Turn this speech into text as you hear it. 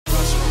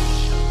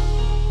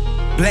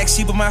Blac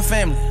Sheep of my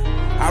family.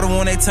 I the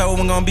one they told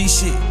wasn't gonna be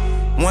shit.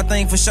 One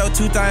thing for sure,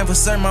 two things for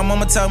certain. My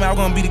mama told me I was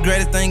gonna be the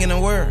greatest thing in the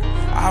world.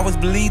 I always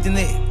believed in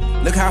it.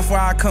 Look how far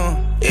I come.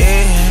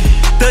 Yeah.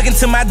 Thuggin'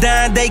 to my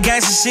dying day,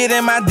 gangsta shit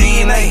in my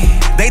DNA.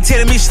 They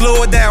telling me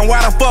slow it down,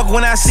 why the fuck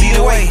when I see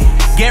the way?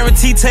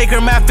 Guarantee take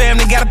her, my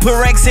family, gotta put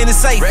racks in the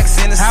safe.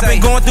 I've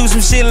been going through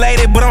some shit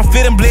lately, but I'm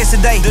feeling blessed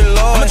today.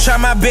 I'ma try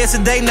my best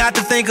today not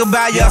to think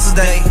about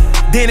yesterday.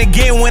 Then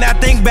again, when I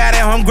think about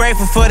it, I'm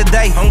grateful for the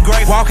day.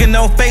 Walking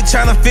on faith,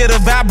 trying to feel the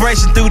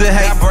vibration through the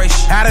hate.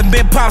 I done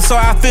been popped, so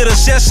I feel the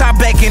shell shot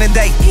back in the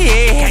day.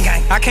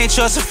 Yeah, I can't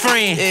trust a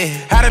friend.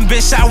 I done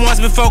been shot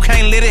once before,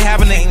 can't let it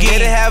happen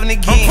again.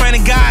 I'm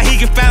praying to God, he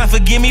can finally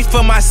forgive me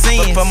for my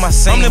sins.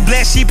 I'm the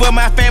Blac Sheep of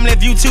my family.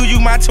 If you two, you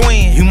my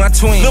twin.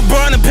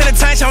 LeBron in the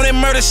penitentiary on that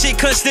murder shit,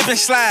 couldn't slip and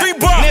slide. And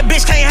that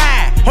bitch can't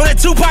hide. On that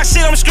Tupac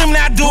shit, I'm screaming,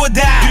 I do or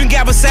die. You done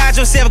got beside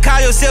yourself, call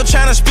yourself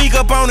trying to speak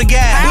up on the guy.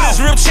 With this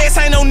real chest,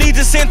 ain't no need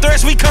to send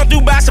threats, we come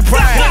through by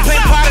surprise. Play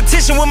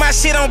politician with my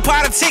shit on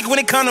politic when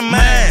it come to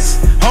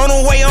mines. On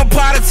the way on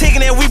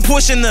politicking and we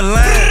pushing the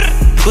line.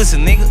 Pussy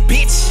nigga,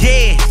 bitch,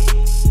 yeah.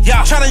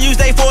 Y'all tryna use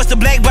they force to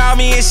blackball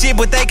me and shit,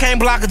 but they can't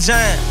block a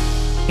giant.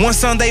 One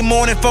Sunday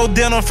morning, 4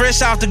 dinner,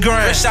 fresh out the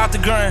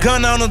grind.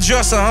 Gun on the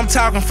dresser, I'm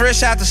talking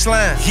fresh out the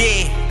slime.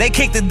 Yeah, they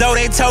kicked the door,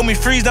 they told me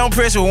freeze, don't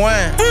press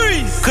rewind.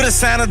 Could've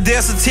signed a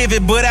death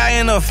certificate, but I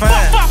end up fine.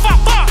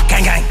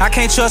 Gang gang, I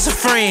can't trust a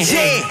friend.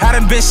 Yeah, I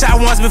done been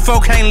shot once before,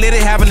 can't let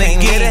it happen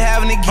again.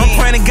 I'm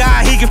praying to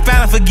God, he can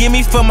finally forgive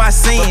me for my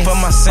sins.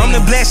 I'm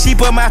the Blac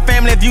Sheep of my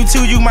family. If you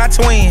two, you my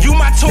twin.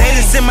 They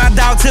just send my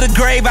dog to the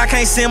grave, I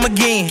can't see him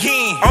again.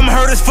 I'm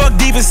hurt as fuck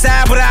deep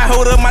inside, but I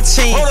hold up my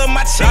chin.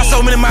 Lost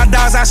so many of my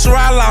dogs, I swear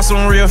I lost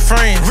some real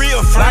friends.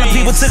 A lot of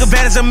people took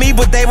advantage of me,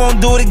 but they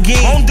won't do it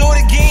again.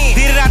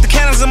 Did it out the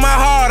candles of my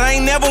heart, I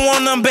ain't never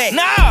want them back.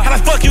 How the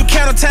fuck you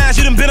count the times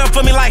you done been up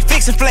for me like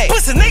fixing flat?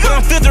 Pussy nigga, but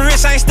I'm filthy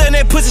rich, I ain't studying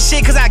that pussy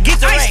shit cause I get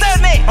the racks.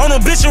 On a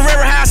bitch in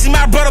River House, see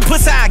my brother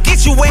pussy, I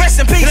get you wet.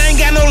 Rest in peace. I ain't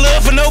got no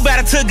love for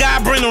nobody till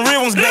God bring the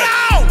real ones back.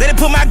 They done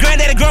put my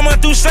granddaddy grandma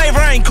through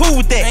slavery, I ain't cool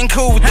with that. I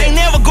ain't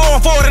never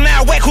going forward and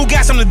now whack who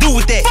got something to do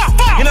with that.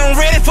 And I'm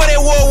ready for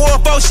that World War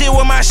IV shit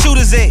where my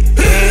shooters at.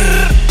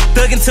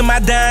 Thuggin' to my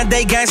dying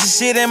day, gangsta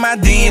shit in my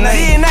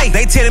DNA.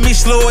 They telling me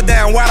slow it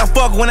down, why the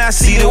fuck when I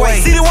see the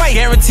way?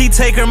 Guarantee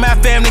take her, my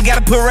family,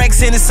 gotta put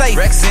racks in the safe.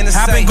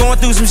 I've been going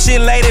through some shit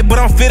lately, but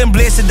I'm feeling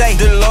blessed today.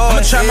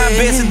 I'ma try my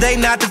best today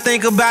not to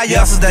think about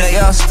yesterday.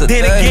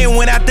 Then again,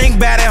 when I think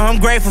about it, I'm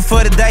grateful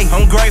for the day.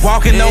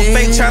 Walking on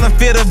faith, trying to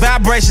feel the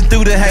vibration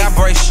through the hate.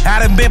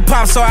 I done been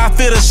popped, so I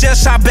feel the shell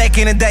shot back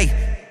in the day.